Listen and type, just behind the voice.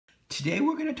Today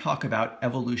we're going to talk about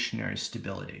evolutionary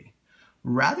stability.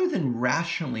 Rather than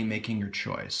rationally making your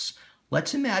choice,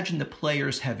 let's imagine the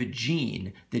players have a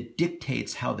gene that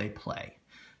dictates how they play.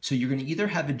 So you're going to either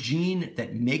have a gene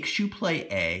that makes you play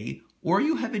A, or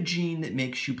you have a gene that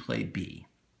makes you play B.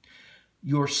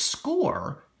 Your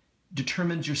score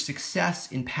determines your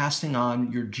success in passing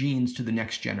on your genes to the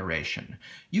next generation.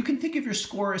 You can think of your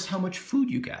score as how much food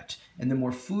you get, and the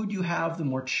more food you have, the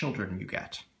more children you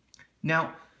get.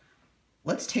 Now,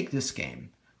 let's take this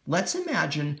game. Let's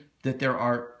imagine that there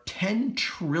are 10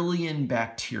 trillion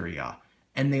bacteria,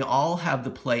 and they all have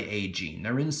the play A gene.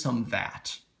 They're in some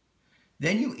vat.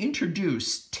 Then you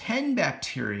introduce 10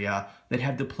 bacteria that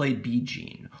have the play B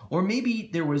gene. Or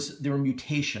maybe there were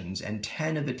mutations, and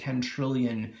 10 of the 10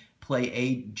 trillion play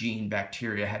A gene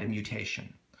bacteria had a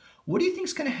mutation. What do you think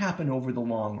is going to happen over the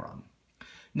long run?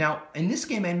 Now, in this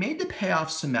game, I made the payoff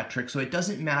symmetric, so it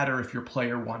doesn't matter if you're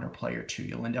player 1 or player 2.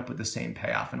 You'll end up with the same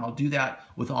payoff, and I'll do that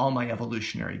with all my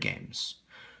evolutionary games.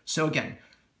 So again,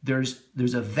 there's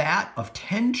a vat of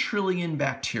 10 trillion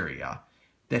bacteria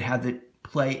that have the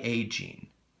play A gene.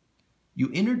 You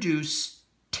introduce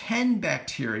 10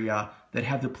 bacteria that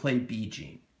have the play B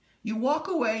gene. You walk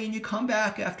away and you come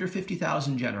back after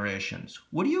 50,000 generations.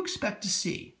 What do you expect to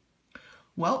see?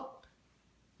 Well,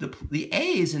 the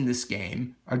A's in this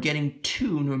game are getting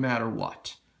 2 no matter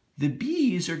what. The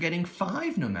B's are getting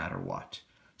 5 no matter what.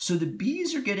 So the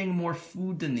B's are getting more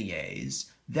food than the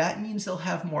A's. That means they'll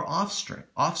have more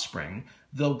offspring.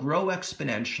 They'll grow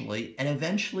exponentially, and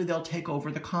eventually they'll take over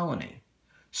the colony.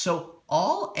 So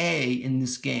all A in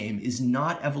this game is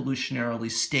not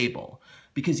evolutionarily stable,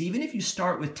 because even if you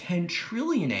start with 10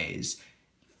 trillion A's,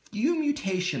 few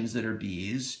mutations that are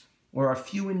B's or a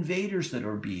few invaders that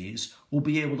are B's will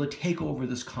be able to take over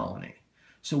this colony.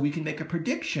 So we can make a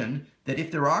prediction that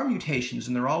if there are mutations,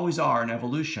 and there always are in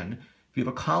evolution, if you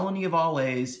have a colony of all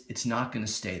A's, it's not going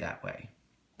to stay that way.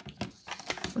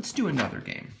 Let's do another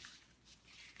game.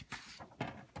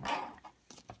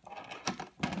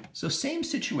 So same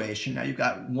situation. Now you've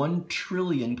got 1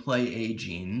 trillion play A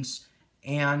genes,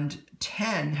 and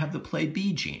 10 have the play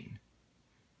B gene.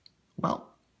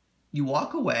 Well, you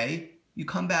walk away, you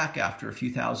come back after a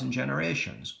few thousand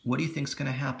generations. What do you think is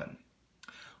going to happen?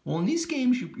 Well, in these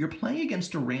games, you're playing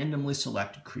against a randomly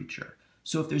selected creature.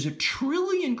 So if there's 1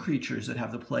 trillion creatures that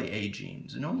have the play A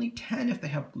genes, and only 10 if they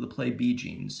have the play B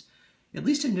genes, at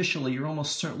least initially, you're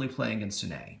almost certainly playing against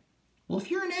an A. Well,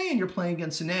 if you're an A and you're playing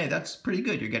against an A, that's pretty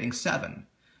good. You're getting 7.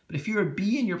 But if you're a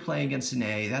B and you're playing against an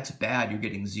A, that's bad. You're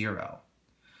getting 0.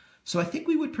 So I think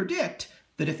we would predict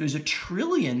that if there's 1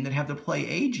 trillion that have the play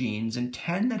A genes and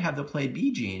 10 that have the play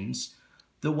B genes,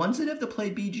 the ones that have the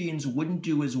play B genes wouldn't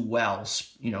do as well,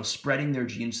 spreading their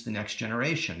genes to the next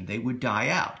generation. They would die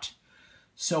out.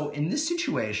 So in this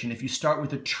situation, if you start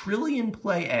with 1 trillion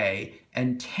play A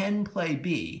and 10 play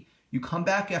B, you come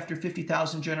back after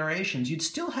 50,000 generations, you'd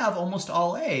still have almost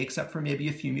all A except for maybe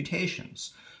a few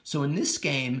mutations. So in this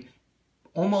game,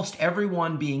 almost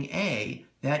everyone being A,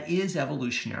 that is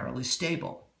evolutionarily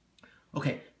stable.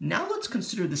 Okay, now let's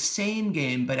consider the same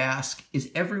game, but ask,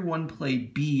 is everyone play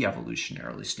B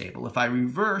evolutionarily stable? If I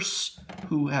reverse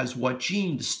who has what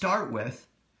gene to start with,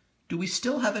 do we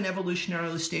still have an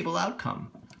evolutionarily stable outcome?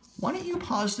 Why don't you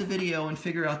pause the video and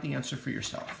figure out the answer for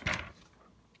yourself?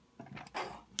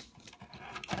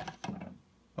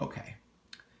 Okay,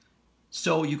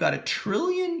 so you've got 1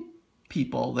 trillion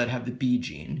people that have the B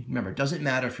gene. Remember, it doesn't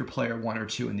matter if you're player 1 or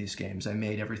 2 in these games. I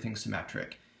made everything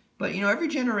symmetric. But, every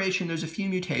generation there's a few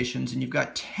mutations, and you've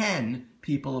got 10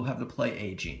 people who have the play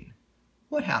A gene.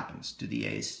 What happens? Do the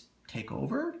A's take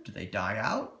over? Do they die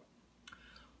out?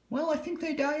 Well, I think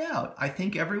they die out. I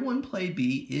think everyone play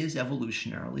B is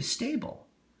evolutionarily stable.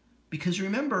 Because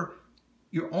remember,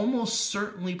 you're almost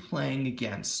certainly playing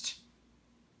against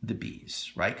the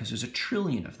B's, right? Because there's 1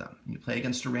 trillion of them. You play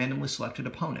against a randomly selected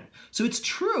opponent. So it's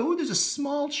true, there's a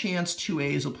small chance 2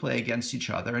 A's will play against each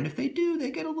other, and if they do,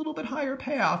 they get a little bit higher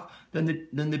payoff than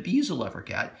the B's will ever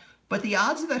get. But the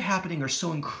odds of that happening are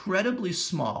so incredibly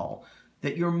small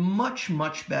that you're much,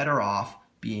 much better off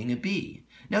being a B.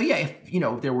 Now, yeah,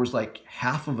 if there was like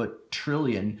half of 1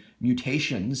 trillion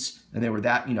mutations, and they were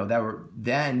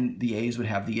then the A's would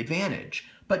have the advantage.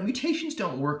 But mutations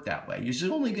don't work that way. There's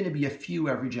only going to be a few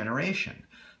every generation.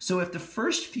 So if the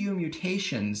first few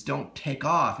mutations don't take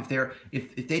off,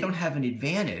 if they don't have an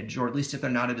advantage, or at least if they're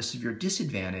not at a severe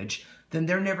disadvantage, then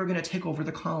they're never going to take over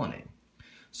the colony.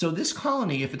 So this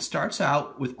colony, if it starts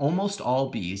out with almost all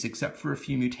B's except for a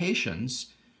few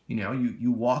mutations,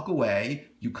 you walk away,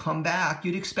 you come back,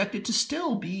 you'd expect it to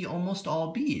still be almost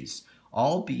all B's.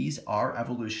 All B's are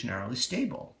evolutionarily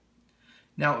stable.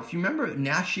 Now, if you remember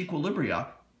Nash equilibria,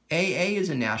 AA is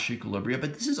a Nash equilibria,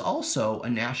 but this is also a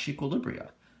Nash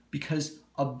equilibria because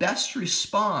a best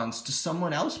response to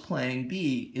someone else playing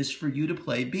B is for you to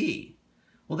play B.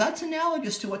 Well, that's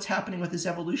analogous to what's happening with this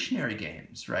evolutionary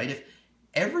games, right? If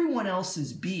everyone else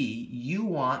is B, you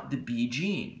want the B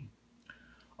gene.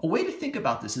 A way to think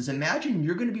about this is imagine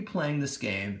you're going to be playing this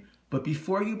game, but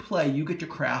before you play, you get to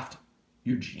craft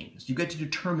your genes. You get to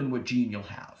determine what gene you'll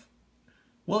have.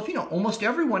 Well, if almost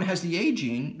everyone has the A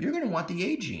gene, you're going to want the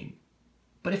A gene.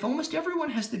 But if almost everyone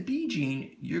has the B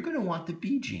gene, you're going to want the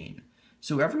B gene.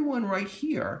 So everyone right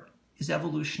here is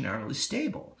evolutionarily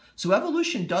stable. So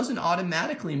evolution doesn't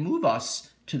automatically move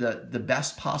us to the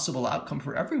best possible outcome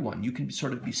for everyone. You can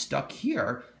sort of be stuck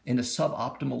here in a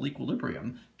suboptimal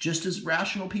equilibrium, just as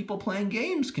rational people playing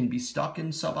games can be stuck in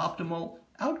suboptimal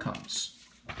outcomes.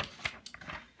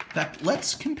 In fact,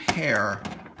 let's compare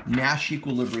Nash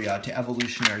equilibria to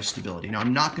evolutionary stability. Now,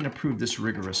 I'm not going to prove this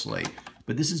rigorously,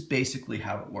 but this is basically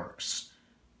how it works.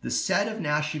 The set of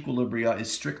Nash equilibria is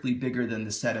strictly bigger than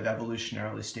the set of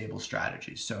evolutionarily stable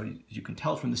strategies. So as you can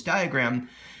tell from this diagram,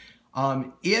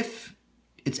 if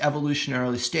it's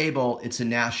evolutionarily stable, it's a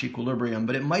Nash equilibrium,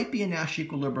 but it might be a Nash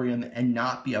equilibrium and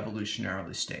not be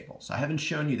evolutionarily stable. So I haven't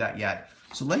shown you that yet.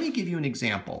 So let me give you an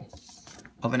example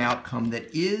of an outcome that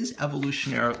is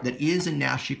evolutionary, that is a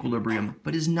Nash equilibrium,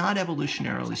 but is not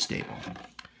evolutionarily stable.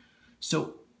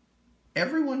 So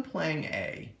everyone playing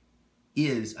A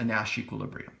is a Nash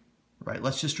equilibrium, right?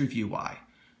 Let's just review why.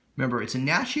 Remember, it's a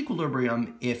Nash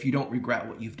equilibrium if you don't regret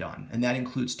what you've done, and that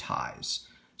includes ties.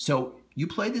 So you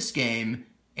play this game,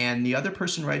 and the other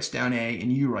person writes down A,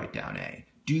 and you write down A.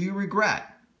 Do you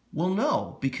regret? Well,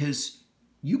 no, because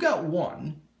you got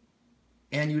 1,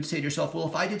 and you would say to yourself, well,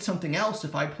 if I did something else,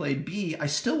 if I played B, I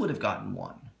still would have gotten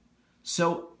 1.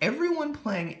 So everyone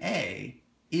playing A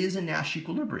is a Nash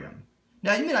equilibrium.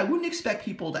 Now, I wouldn't expect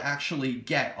people to actually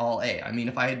get all A. I mean,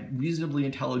 if I had reasonably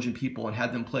intelligent people and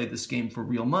had them play this game for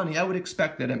real money, I would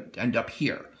expect them to end up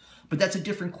here. But that's a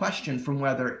different question from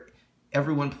whether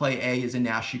everyone play A is a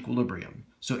Nash equilibrium.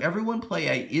 So everyone play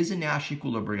A is a Nash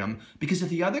equilibrium because if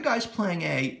the other guy's playing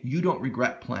A, you don't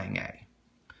regret playing A.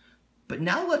 But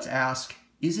now let's ask,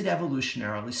 is it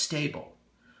evolutionarily stable?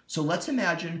 So let's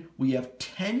imagine we have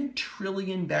 10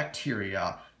 trillion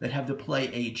bacteria that have the play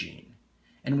A gene.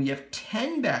 And we have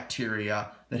 10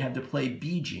 bacteria that have the play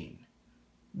B gene.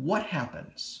 What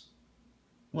happens?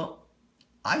 Well,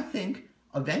 I think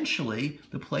eventually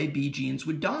the play B genes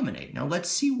would dominate. Now let's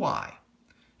see why.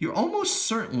 You're almost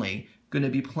certainly going to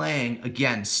be playing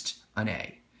against an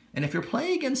A. And if you're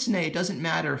playing against an A, it doesn't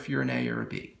matter if you're an A or a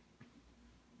B.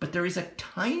 But there is a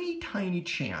tiny, tiny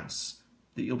chance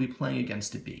that you'll be playing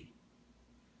against a B.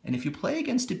 And if you play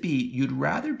against a B, you'd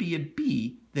rather be a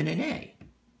B than an A.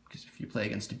 Because if you play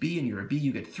against a B and you're a B,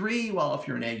 you get 3, while if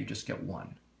you're an A, you just get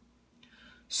 1.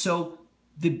 So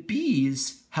the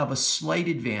Bs have a slight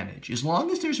advantage. As long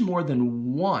as there's more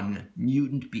than 1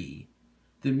 mutant B,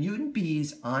 the mutant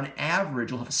Bs on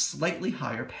average will have a slightly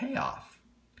higher payoff.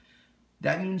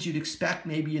 That means you'd expect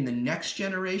maybe in the next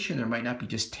generation there might not be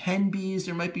just 10 Bs,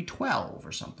 there might be 12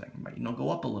 or something. It might go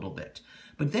up a little bit.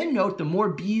 But then note, the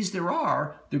more Bs there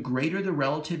are, the greater the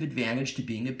relative advantage to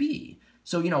being a B.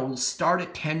 So, we'll start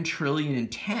at 10 trillion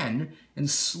and 10, and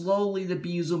slowly the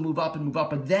Bs will move up,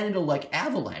 but then it'll like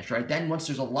avalanche, right? Then once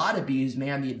there's a lot of Bs,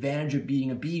 man, the advantage of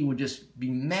being a B would just be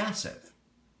massive.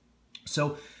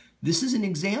 So this is an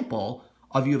example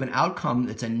of you have an outcome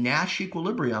that's a Nash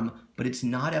equilibrium, but it's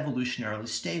not evolutionarily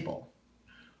stable.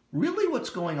 Really what's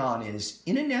going on is,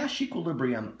 in a Nash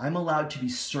equilibrium, I'm allowed to be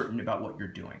certain about what you're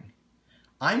doing.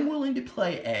 I'm willing to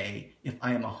play A if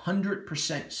I am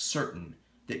 100% certain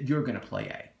that you're going to play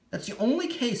A. That's the only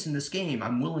case in this game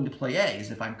I'm willing to play A,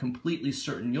 is if I'm completely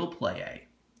certain you'll play A.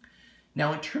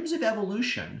 Now, in terms of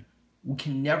evolution, we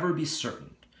can never be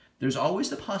certain. There's always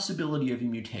the possibility of a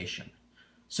mutation.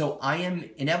 So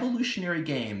in evolutionary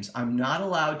games, I'm not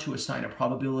allowed to assign a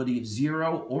probability of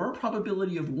 0 or a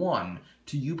probability of 1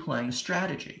 to you playing a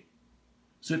strategy.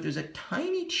 So if there's a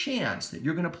tiny chance that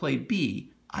you're going to play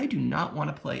B, I do not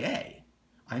want to play A.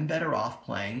 I'm better off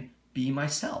playing B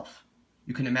myself.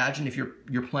 You can imagine if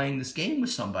you're playing this game with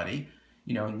somebody,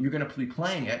 and you're going to be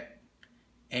playing it,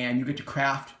 and you get to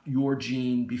craft your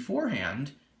gene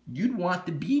beforehand, you'd want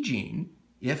the B gene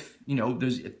if,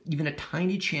 there's even a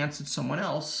tiny chance that someone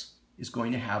else is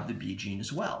going to have the B gene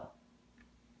as well.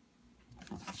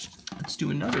 Let's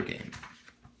do another game.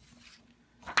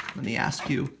 Let me ask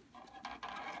you,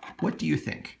 what do you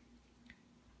think?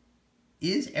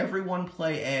 Is everyone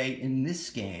play A in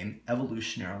this game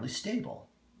evolutionarily stable?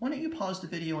 Why don't you pause the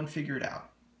video and figure it out?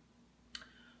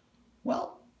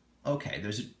 Well, okay,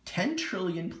 there's a 10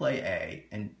 trillion play A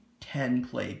and 10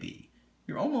 play B.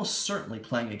 You're almost certainly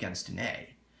playing against an A.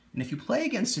 And if you play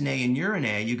against an A and you're an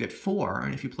A, you get 4.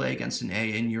 And if you play against an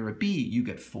A and you're a B, you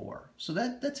get 4. So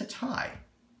that's a tie.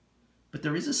 But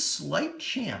there is a slight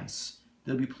chance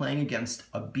they'll be playing against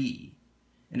a B.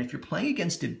 And if you're playing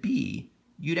against a B,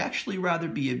 you'd actually rather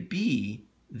be a B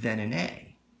than an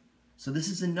A. So this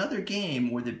is another game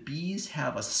where the Bs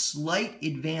have a slight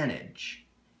advantage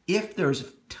if there's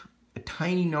a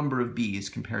tiny number of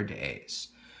Bs compared to As.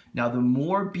 Now, the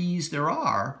more Bs there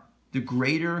are, the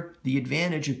greater the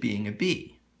advantage of being a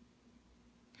B.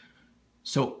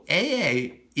 So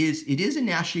AA is a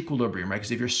Nash equilibrium, right?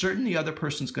 Because if you're certain the other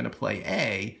person's going to play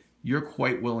A, you're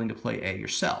quite willing to play A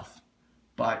yourself.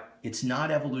 But it's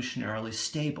not evolutionarily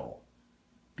stable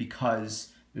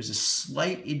because there's a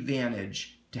slight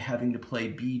advantage to having to play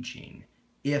B gene,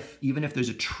 even if there's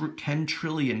a 10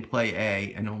 trillion play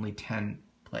A and only 10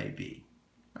 play B.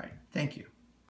 All right, thank you.